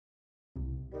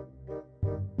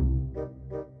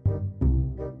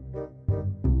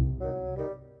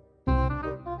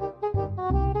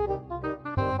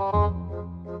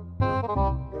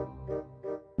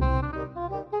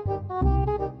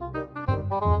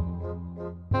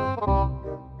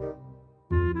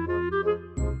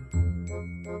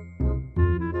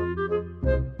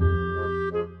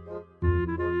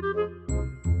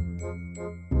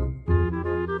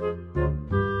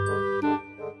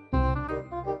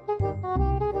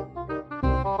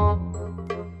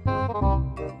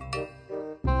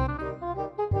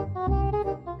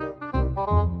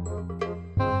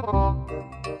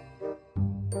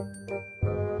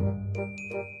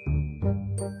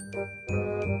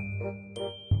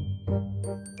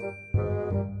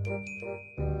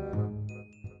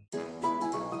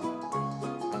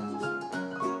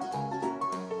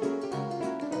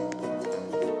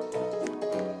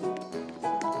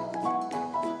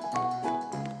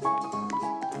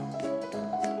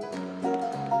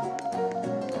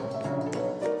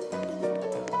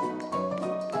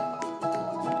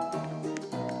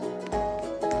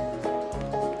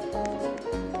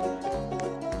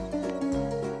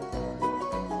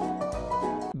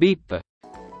Beep.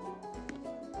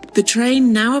 The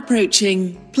train now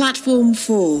approaching platform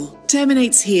 4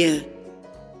 terminates here.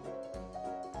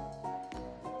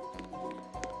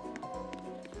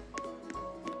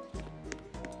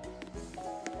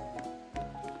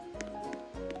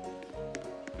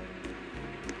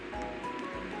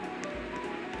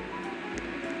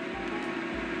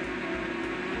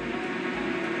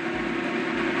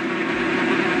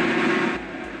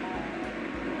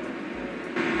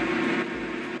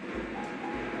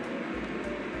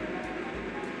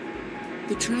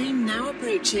 The train now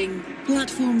approaching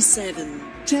platform 7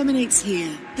 terminates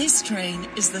here. This train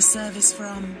is the service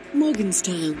from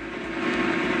Morganstown.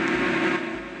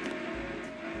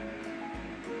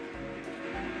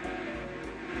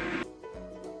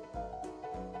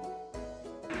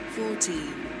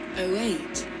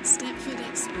 (14:08) Stepford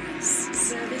Express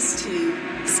service to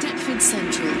Stepford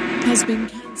Central has been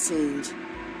cancelled.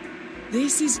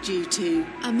 This is due to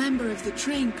a member of the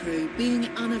train crew being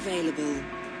unavailable.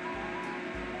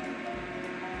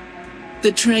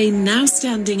 The train now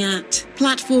standing at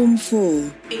platform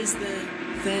 4 is the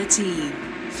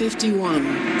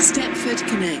 13:51 Stepford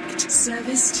Connect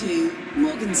service to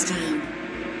Morganstown.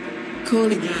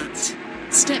 Calling at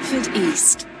Stepford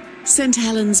East, St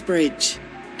Helens Bridge,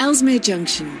 Ellesmere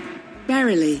Junction,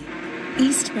 Berrily,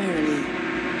 East Berrily,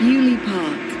 Bewley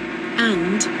Park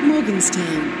and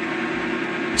Morganstown.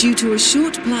 Due to a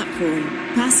short platform,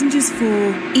 passengers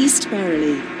for East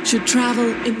Berrily should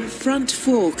travel in the front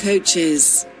 4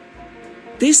 coaches.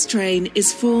 This train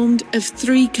is formed of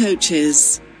 3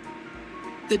 coaches.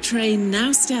 The train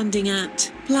now standing at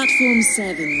platform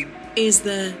 7 is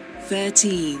the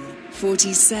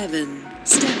 13:47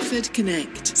 Stepford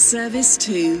Connect service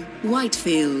to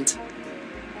Whitefield.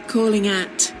 Calling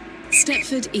at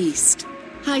Stepford East,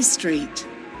 High Street,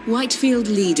 Whitefield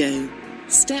Lido,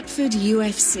 Stepford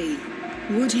UFC,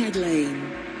 Woodhead Lane,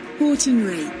 Horton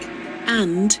Rake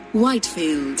and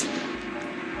Whitefield.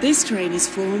 This train is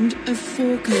formed of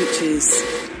 4 coaches.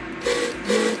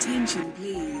 Your attention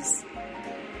please.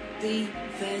 The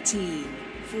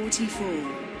 13:44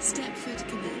 Stepford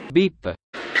Connect. Beep.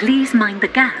 Please mind the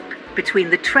gap between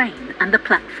the train and the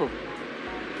platform.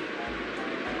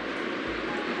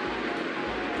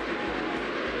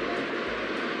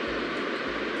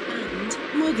 And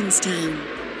Morganstown.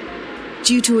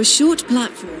 Due to a short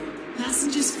platform,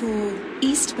 passengers for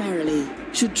East Berrily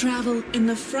should travel in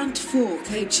the front 4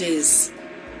 coaches.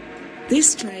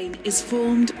 This train is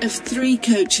formed of 3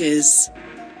 coaches.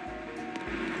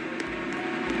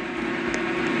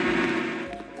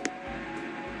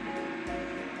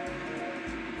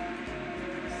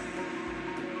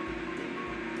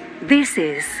 This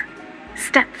is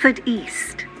Stepford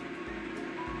East.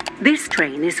 This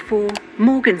train is for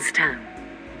Morganstown.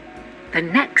 The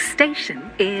next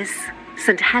station is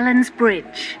St Helens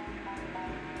Bridge.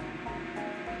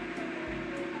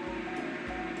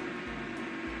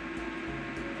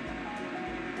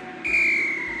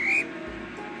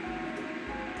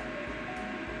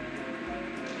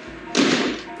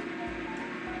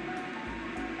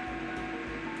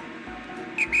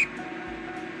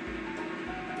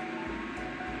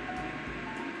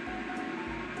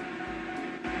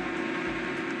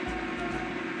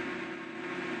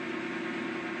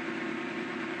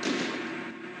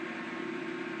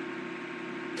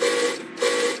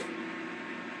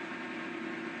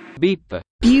 Beep.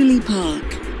 Bewley Park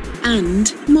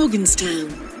and Morganstown.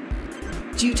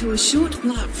 Due to a short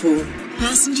platform,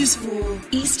 passengers for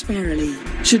East Berrily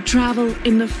should travel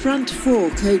in the front 4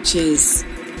 coaches.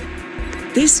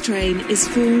 This train is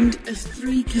formed of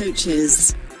 3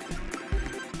 coaches.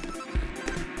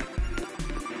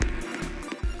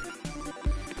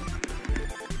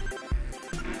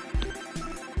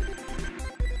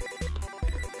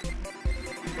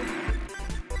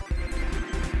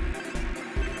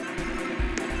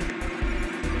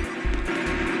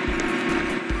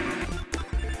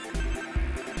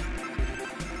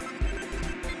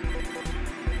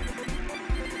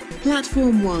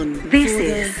 Platform 1. This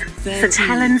is St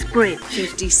Helens Bridge.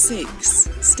 56.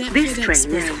 Stepford This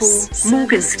train is for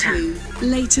Morganstown.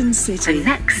 Leighton City. The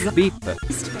next Beep.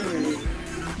 East Berrily,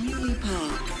 Bewley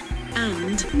Park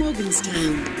and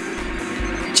Morganstown.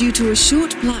 Due to a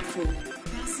short platform,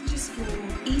 passengers for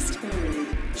East Berrily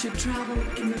should travel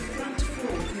in the front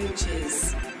 4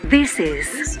 coaches. This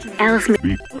is Ellesmere.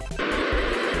 Beep.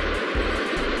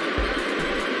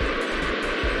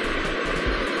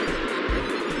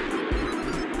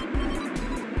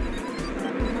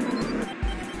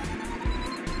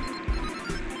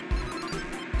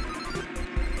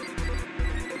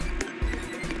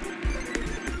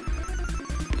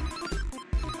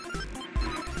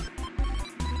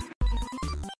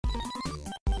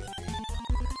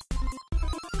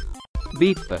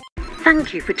 beep.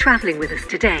 Thank you for travelling with us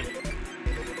today.